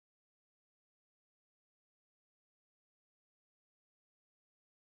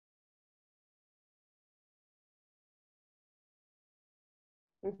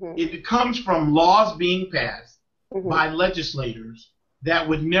Mhm. It comes from laws being passed Mhm. by legislators that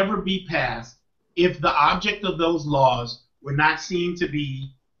would never be passed if the object of those laws were not seen to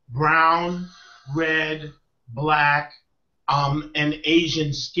be brown, red, black, and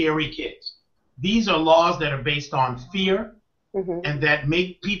Asian scary kids. These are laws that are based on fear Mhm. and that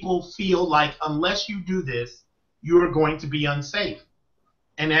make people feel like unless you do this, you are going to be unsafe.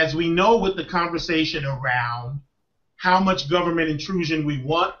 And as we know with the conversation around how much government intrusion we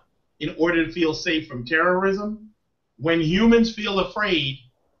want in order to feel safe from terrorism, when humans feel afraid,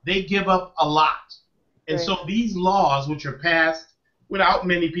 they give up a lot. And Right. so these laws, which are passed without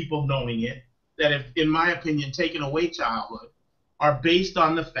many people knowing it, that have, in my opinion, taken away childhood, are based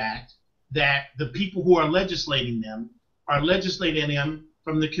on the fact that the people who are legislating them are legislating them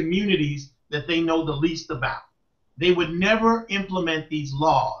from the communities that they know the least about. They would never implement these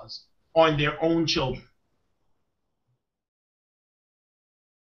laws on their own children.